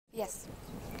DRS.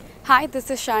 Hi, this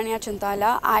is Sharanya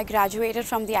Chintala. I graduated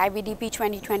from the IBDP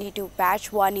 2022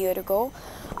 batch 1 year ago.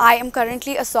 I am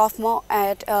currently a sophomore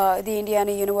at the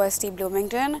Indiana University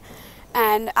Bloomington,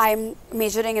 and I'm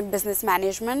majoring in business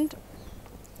management.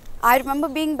 I remember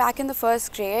being back in the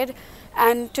first grade,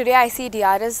 and today I see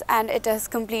DRS and it has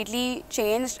completely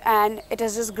changed and it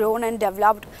has just grown and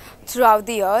developed throughout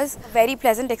the years. Very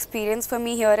pleasant experience for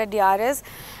me here at DRS.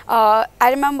 I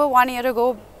remember 1 year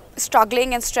ago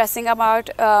struggling and stressing about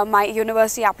my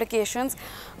university applications,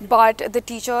 but the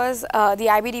teachers, the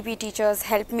IBDP teachers,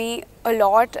 helped me a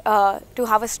lot to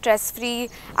have a stress-free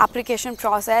application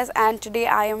process, and today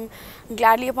I am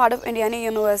gladly a part of Indiana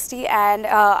University, and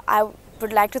I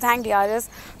would like to thank DRS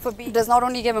for being, does not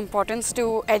only give importance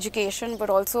to education but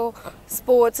also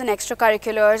sports and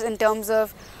extracurriculars in terms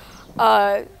of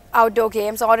outdoor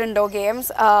games or indoor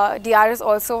games. DRS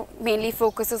also mainly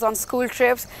focuses on school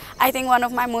trips. I think one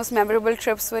of my most memorable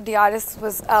trips with DRS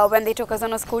was when they took us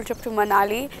on a school trip to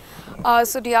Manali.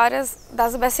 So DRS,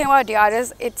 that's the best thing about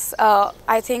DRS. It's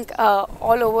I think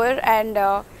all over, and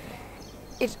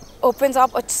it opens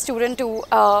up a student to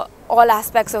all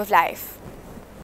aspects of life.